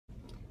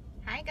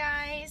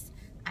Hi guys,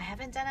 I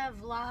haven't done a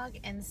vlog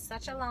in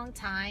such a long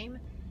time,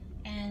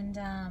 and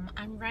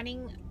I'm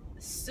running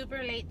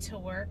super late to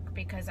work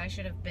because I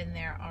should have been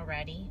there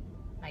already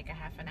like a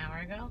half an hour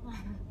ago.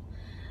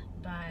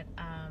 But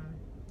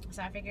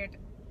so I figured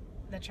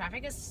the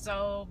traffic is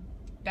so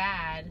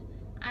bad,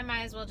 I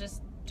might as well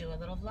just do a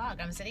little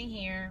vlog. I'm sitting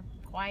here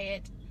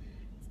quiet,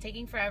 it's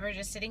taking forever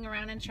just sitting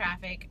around in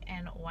traffic,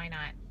 and why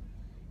not?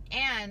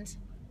 And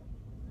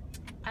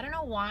I don't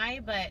know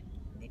why, but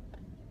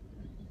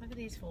look at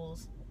these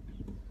fools.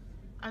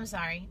 I'm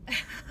sorry.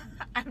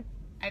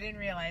 I didn't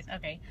realize.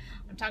 Okay,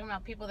 I'm talking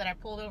about people that are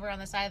pulled over on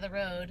the side of the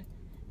road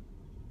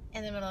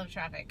in the middle of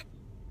traffic,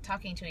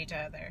 talking to each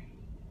other.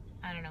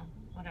 I don't know.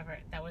 Whatever.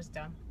 That was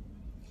dumb.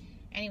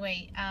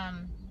 Anyway,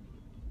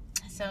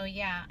 so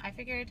yeah, I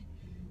figured,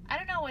 I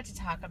don't know what to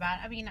talk about.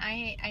 I mean,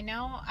 I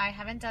know I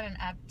haven't done an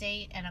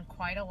update in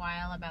quite a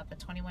while about the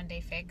 21-day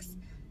fix.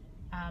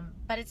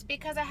 But it's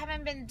because I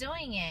haven't been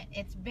doing it.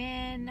 It's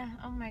been,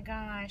 oh my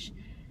gosh.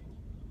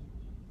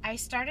 I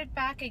started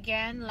back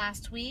again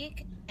last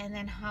week, and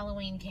then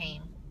Halloween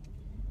came.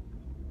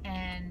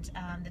 And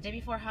the day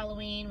before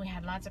Halloween, we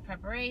had lots of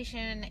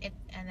preparation.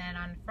 And then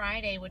on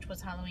Friday, which was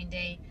Halloween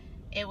day,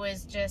 it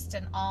was just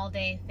an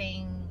all-day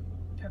thing,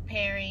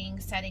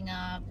 preparing, setting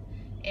up.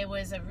 It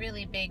was a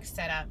really big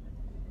setup.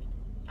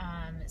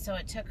 So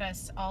it took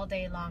us all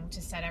day long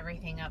to set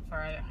everything up for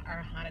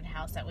our haunted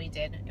house that we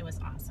did. It was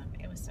awesome.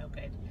 It was so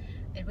good.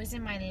 It was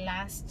in my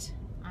last,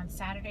 on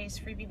Saturday's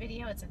Freebie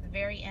video. It's at the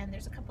very end.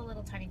 There's a couple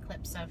little tiny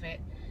clips of it.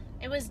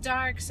 It was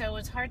dark, so it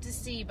was hard to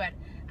see, but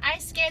I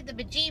scared the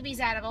bejeebies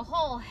out of a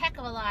whole heck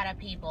of a lot of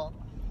people.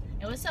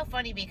 It was so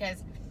funny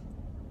because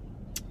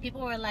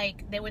people were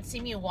like, they would see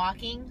me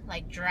walking,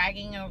 like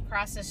dragging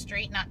across the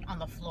street, not on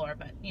the floor,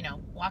 but, you know,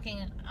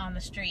 walking on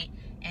the street,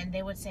 and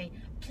they would say,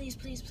 please,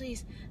 please,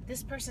 please,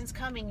 this person's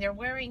coming, they're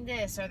wearing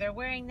this, or they're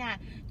wearing that,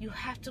 you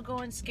have to go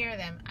and scare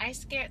them.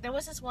 There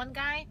was this one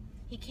guy,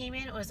 he came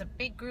in, it was a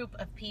big group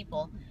of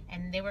people,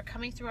 and they were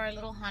coming through our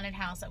little haunted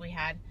house that we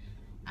had.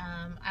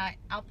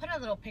 I'll put a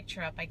little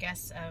picture up, I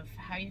guess, of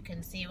how you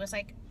can see. It was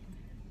like,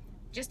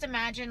 just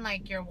imagine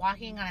like you're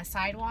walking on a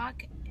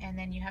sidewalk, and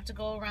then you have to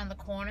go around the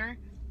corner.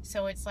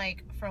 So it's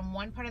like from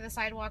one part of the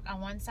sidewalk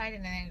on one side,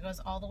 and then it goes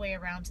all the way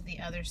around to the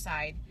other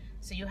side.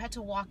 So you had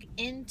to walk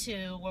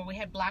into where we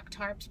had black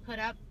tarps put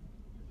up.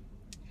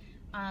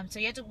 So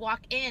you had to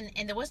walk in,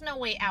 and there was no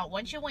way out.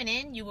 Once you went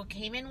in, you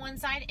came in one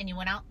side and you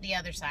went out the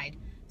other side.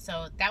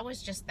 So that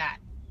was just that.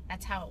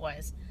 That's how it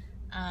was.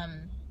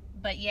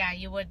 But yeah,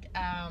 you would,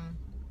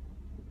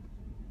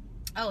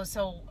 oh,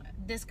 so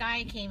this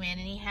guy came in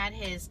and he had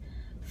his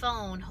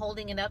phone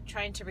holding it up,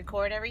 trying to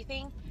record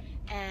everything.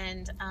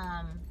 And,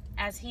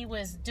 as he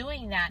was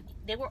doing that,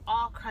 they were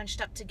all crunched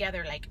up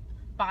together, like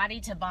body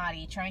to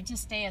body, trying to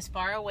stay as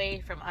far away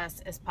from us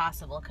as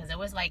possible, because it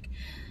was like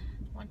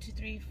 1, 2,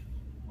 3,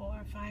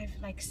 4, 5,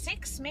 like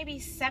 6, maybe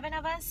 7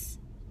 of us,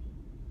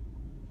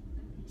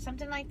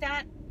 something like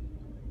that.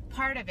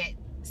 Part of it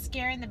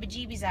scaring the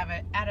bejeebies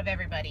out of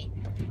everybody.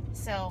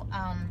 So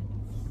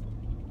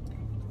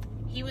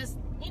he was,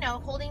 you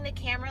know, holding the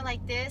camera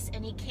like this,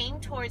 and he came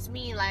towards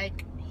me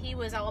like he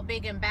was all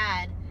big and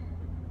bad,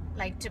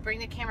 like to bring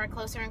the camera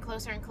closer and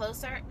closer and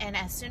closer. And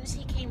as soon as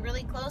he came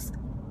really close,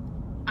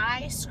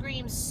 I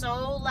screamed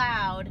so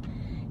loud,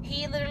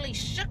 he literally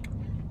shook,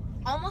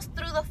 almost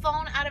threw the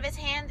phone out of his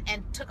hand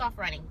and took off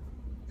running.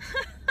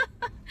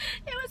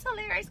 It was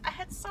hilarious. I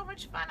had so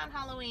much fun on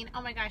Halloween.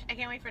 Oh my gosh, I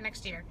can't wait for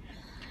next year.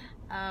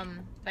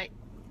 But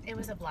it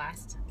was a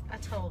blast, a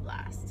total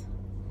blast.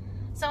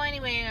 So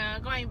anyway,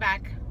 going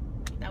back,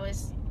 that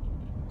was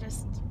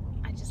just,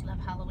 I just love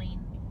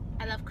Halloween.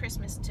 I love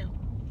Christmas too.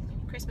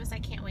 Christmas, I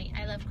can't wait.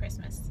 I love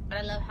Christmas, but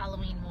I love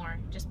Halloween more.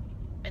 Just,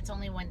 it's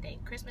only one day.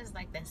 Christmas is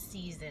like the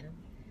season.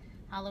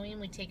 Halloween,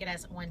 we take it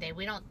as one day.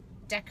 We don't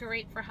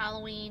decorate for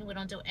Halloween. We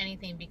don't do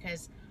anything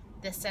because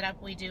the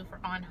setup we do for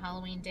on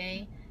Halloween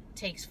day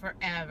takes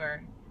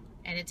forever,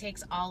 and it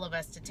takes all of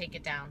us to take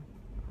it down.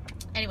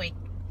 Anyway,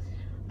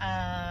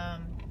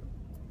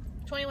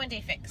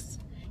 21-day fix.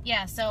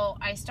 Yeah, so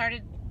I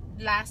started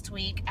last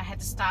week. I had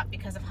to stop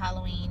because of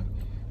Halloween,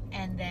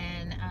 and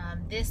then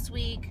this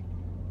week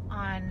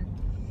on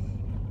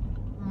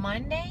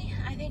Monday,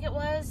 I think it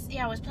was.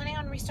 Yeah, I was planning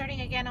on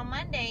restarting again on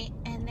Monday,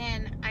 and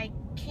then I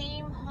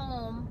came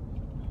home.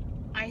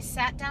 I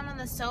sat down on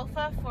the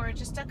sofa for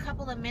just a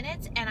couple of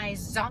minutes, and I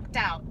zonked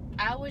out.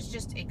 I was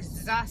just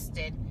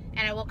exhausted,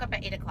 and I woke up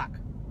at 8 o'clock.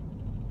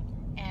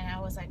 And I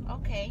was like,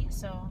 okay,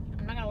 so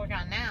I'm not going to work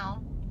out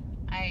now.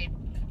 I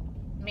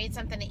made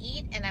something to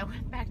eat, and I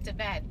went back to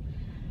bed.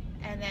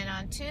 And then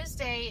on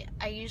Tuesday,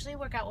 I usually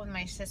work out with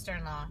my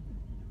sister-in-law.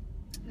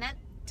 Not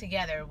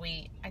together,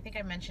 I think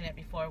I mentioned it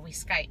before, we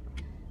Skype.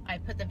 I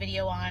put the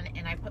video on,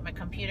 and I put my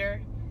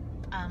computer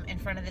in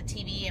front of the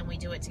TV, and we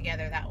do it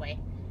together that way.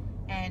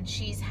 And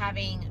she's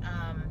having,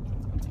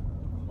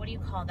 what do you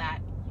call that?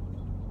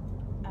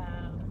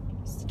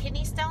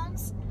 Kidney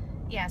stones?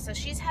 Yeah, so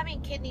she's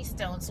having kidney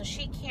stones, so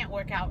she can't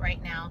work out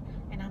right now.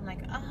 And I'm like,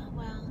 oh,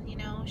 well, you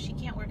know, she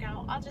can't work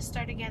out. I'll just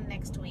start again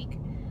next week.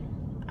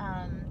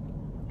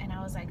 And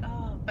I was like,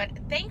 oh, but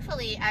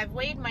thankfully I've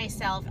weighed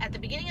myself at the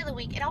beginning of the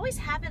week. It always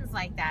happens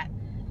like that.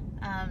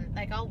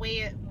 Like I'll weigh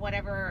it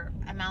whatever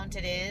amount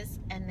it is,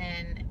 and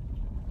then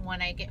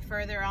when I get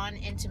further on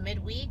into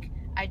midweek,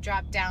 I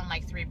drop down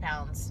like 3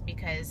 pounds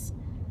because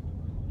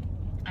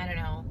I don't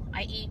know,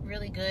 I eat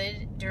really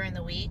good during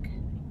the week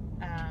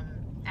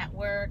at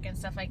work and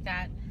stuff like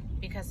that,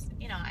 because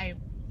you know, I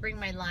bring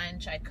my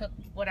lunch, I cook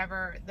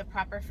whatever the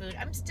proper food.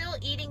 I'm still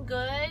eating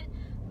good,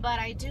 but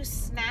I do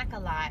snack a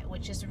lot,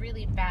 which is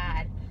really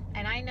bad.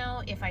 And I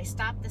know if I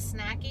stopped the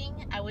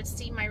snacking, I would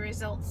see my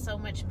results so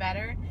much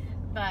better.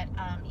 But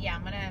yeah,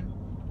 I'm gonna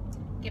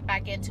get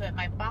back into it.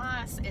 My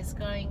boss is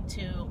going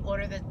to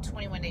order the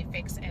 21-day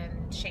fix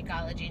and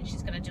Shakeology, and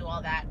she's gonna do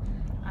all that.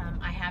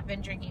 I have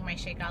been drinking my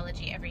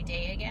Shakeology every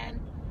day again.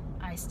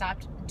 I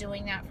stopped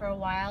doing that for a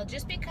while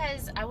just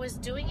because I was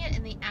doing it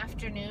in the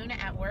afternoon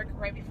at work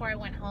right before I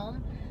went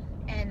home,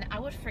 and I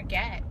would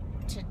forget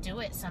to do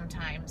it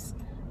sometimes.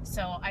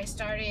 So I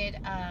started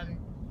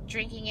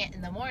drinking it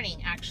in the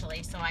morning,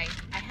 actually. So I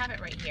have it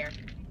right here.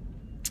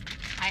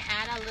 I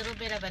add a little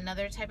bit of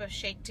another type of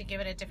shake to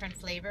give it a different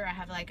flavor. I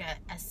have like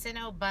a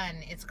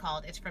Cinnabon, it's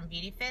called. It's from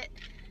Beauty Fit.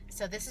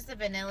 So this is the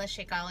vanilla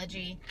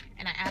Shakeology,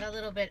 and I add a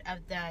little bit of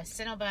the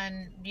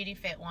Cinnabon Beauty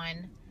Fit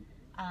one.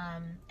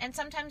 And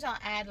sometimes I'll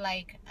add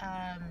like,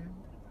 I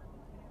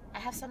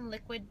have some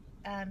liquid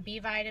B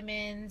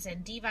vitamins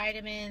and D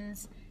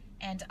vitamins,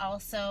 and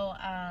also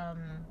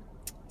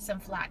some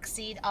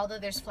flaxseed, although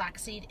there's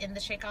flaxseed in the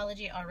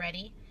Shakeology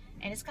already,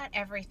 and it's got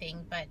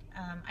everything, but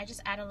I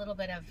just add a little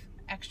bit of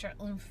extra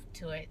oomph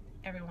to it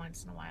every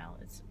once in a while.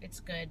 It's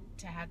good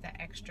to have that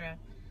extra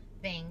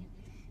thing.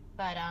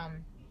 But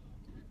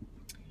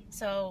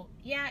so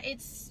yeah,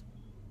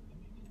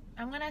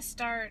 I'm gonna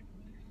start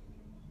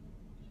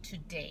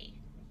today.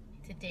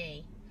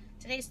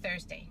 Today's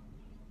Thursday.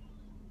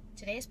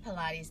 Today's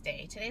Pilates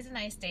day. Today's a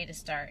nice day to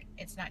start.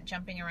 It's not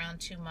jumping around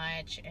too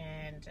much,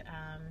 and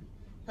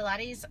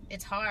Pilates,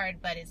 it's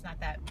hard, but it's not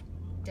that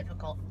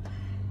difficult.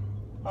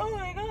 Oh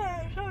my god,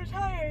 I'm so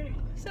tired.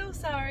 So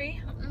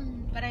sorry,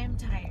 but I am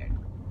tired.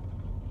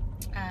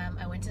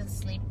 I went to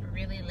sleep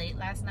really late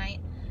last night.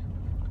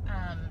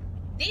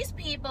 These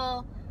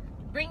people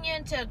bring you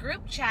into a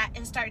group chat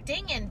and start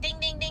dinging, ding,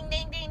 ding, ding,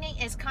 ding, ding, ding.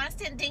 It's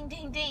constant ding,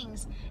 ding,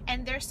 dings,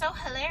 and they're so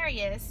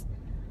hilarious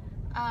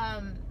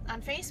on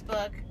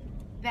Facebook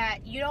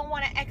that you don't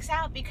want to X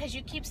out because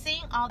you keep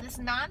seeing all this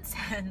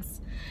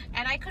nonsense.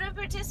 And I couldn't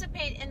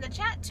participate in the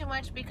chat too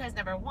much because,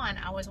 number one,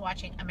 I was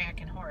watching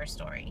American Horror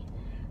Story,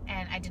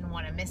 and I didn't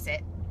want to miss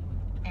it.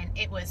 And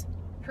it was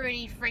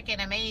pretty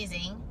freaking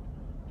amazing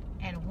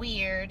and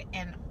weird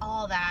and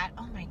all that.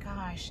 Oh my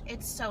gosh,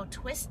 it's so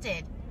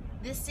twisted.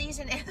 This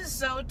season is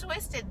so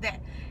twisted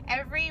that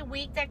every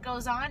week that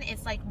goes on,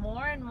 it's like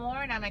more and more,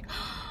 and I'm like,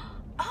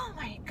 oh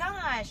my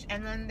gosh.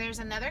 And then there's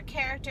another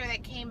character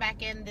that came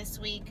back in this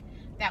week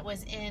that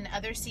was in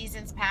other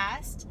seasons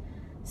past.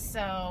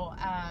 So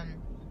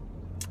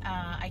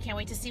I can't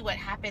wait to see what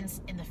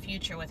happens in the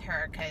future with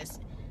her, because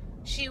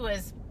she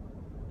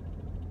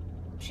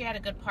had a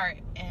good part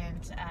in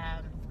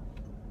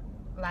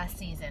last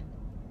season.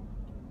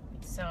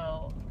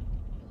 So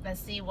let's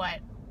see what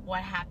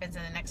happens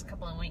in the next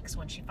couple of weeks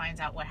when she finds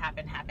out what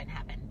happened.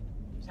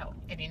 So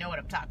if you know what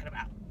I'm talking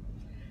about.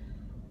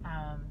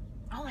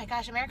 Oh my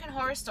gosh, American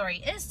Horror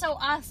Story is so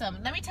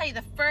awesome. Let me tell you,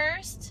 the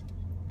first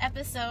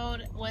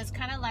episode was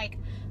kind of like,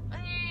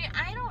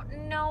 I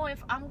don't know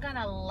if I'm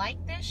gonna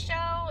like this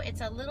show.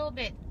 It's a little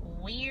bit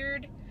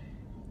weird,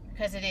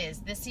 because it is.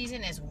 This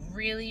season is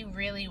really,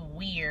 really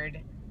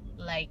weird.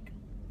 Like,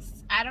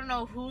 I don't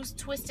know whose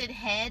twisted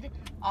head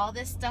all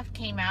this stuff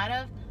came out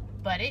of,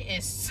 but it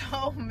is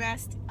so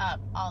messed up,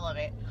 all of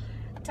it.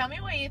 Tell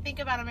me what you think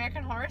about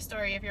American Horror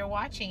Story if you're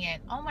watching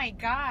it. Oh my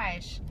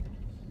gosh.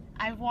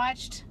 I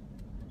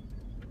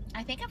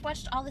think I've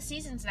watched all the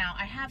seasons now.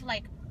 I have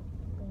like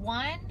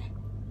 1,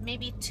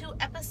 maybe 2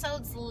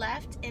 episodes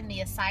left in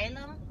the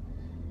asylum.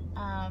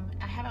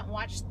 I haven't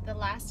watched the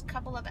last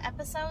couple of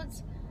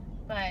episodes,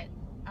 but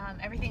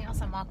everything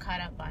else I'm all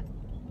caught up on.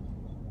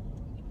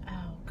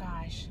 Oh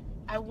gosh.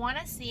 I want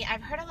to see,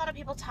 I've heard a lot of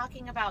people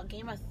talking about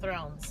Game of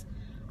Thrones.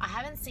 I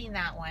haven't seen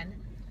that one.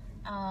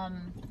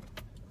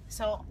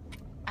 So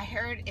I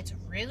heard it's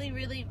really,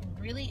 really,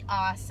 really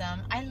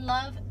awesome.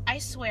 I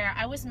swear,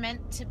 I was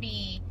meant to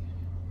be,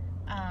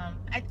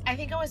 I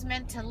think I was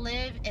meant to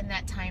live in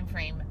that time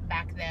frame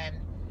back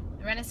then.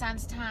 The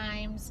Renaissance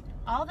times,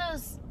 all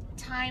those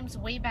times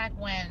way back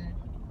when.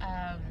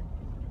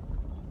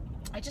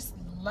 I just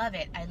love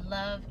it. I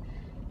love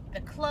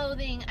the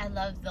clothing. I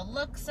love the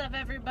looks of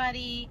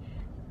everybody.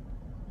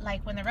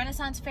 Like when the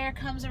Renaissance fair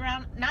comes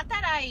around, not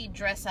that I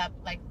dress up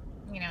like,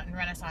 you know, in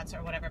Renaissance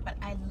or whatever, but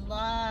I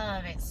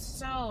love it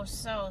so,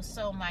 so,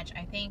 so much.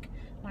 I think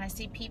when I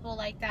see people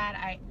like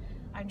that,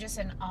 I'm just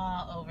in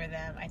awe over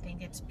them. I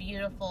think it's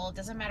beautiful. It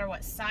doesn't matter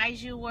what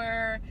size you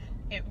were.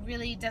 It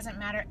really doesn't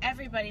matter.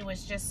 Everybody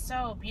was just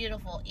so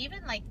beautiful.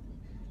 Even like,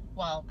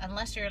 well,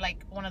 unless you're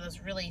like one of those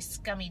really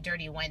scummy,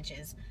 dirty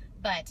wenches.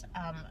 But,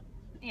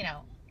 you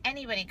know,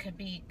 anybody could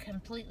be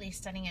completely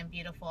stunning and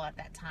beautiful at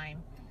that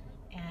time.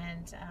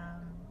 And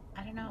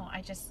I don't know,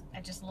 I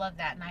just love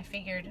that. And I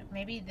figured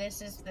maybe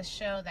this is the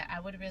show that I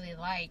would really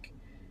like,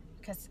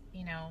 because,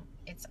 you know,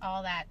 it's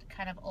all that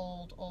kind of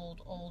old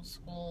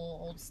school,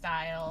 old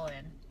style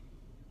and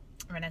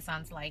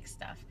Renaissance-like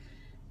stuff.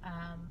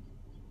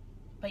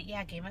 But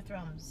yeah, Game of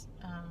Thrones.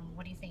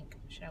 What do you think?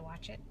 Should I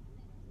watch it?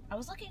 I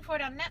was looking for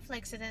it on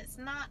Netflix, and it's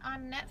not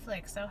on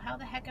Netflix, so how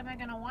the heck am I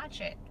gonna watch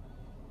it?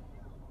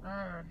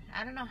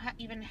 I don't know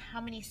even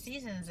how many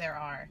seasons there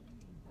are.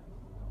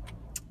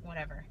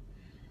 Whatever.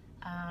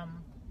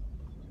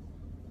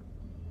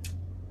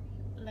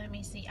 Let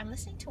me see. I'm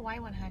listening to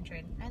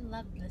Y100. I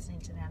love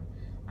listening to them.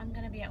 I'm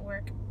gonna be at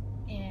work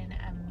in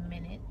a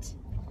minute.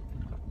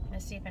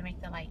 Let's see if I make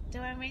the light. Do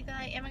I make the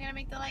light? Am I gonna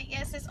make the light?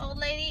 Yes, this old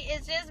lady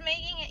is just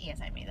making it. Yes,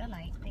 I made the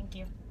light. Thank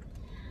you.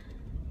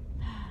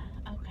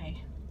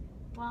 Okay.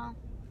 Well,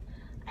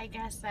 I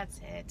guess that's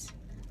it.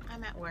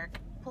 I'm at work,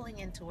 pulling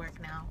into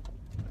work now.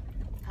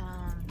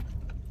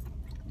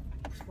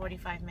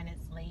 45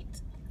 minutes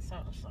late. So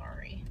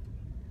sorry.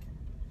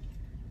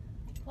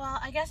 Well,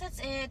 I guess that's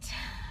it.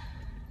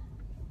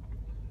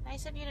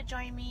 Nice of you to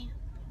join me.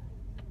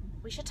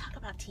 We should talk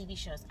about TV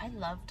shows. I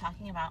love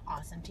talking about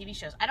awesome TV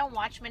shows. I don't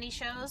watch many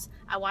shows.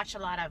 I watch a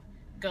lot of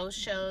ghost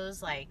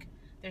shows. Like,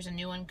 there's a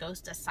new one,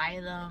 Ghost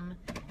Asylum,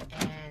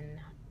 and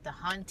The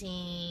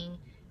Haunting,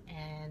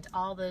 and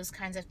all those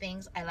kinds of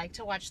things. I like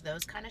to watch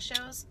those kind of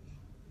shows.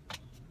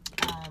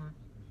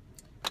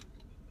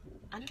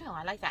 I don't know,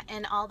 I like that.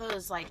 And all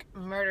those, like,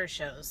 murder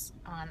shows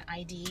on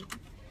ID.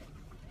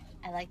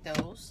 I like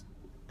those.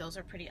 Those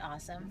are pretty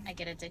awesome. I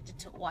get addicted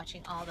to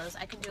watching all those.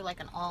 I can do, like,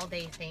 an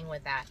all-day thing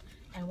with that.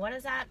 And what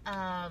is that?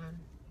 I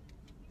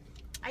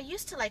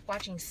used to like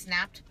watching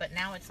Snapped, but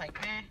now it's like,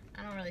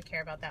 I don't really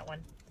care about that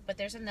one. But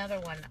there's another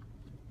one.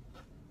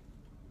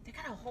 They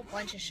got a whole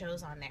bunch of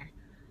shows on there.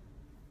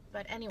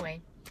 But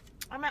anyway,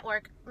 I'm at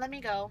work. Let me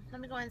go.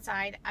 Let me go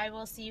inside. I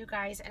will see you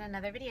guys in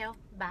another video.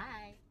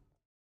 Bye.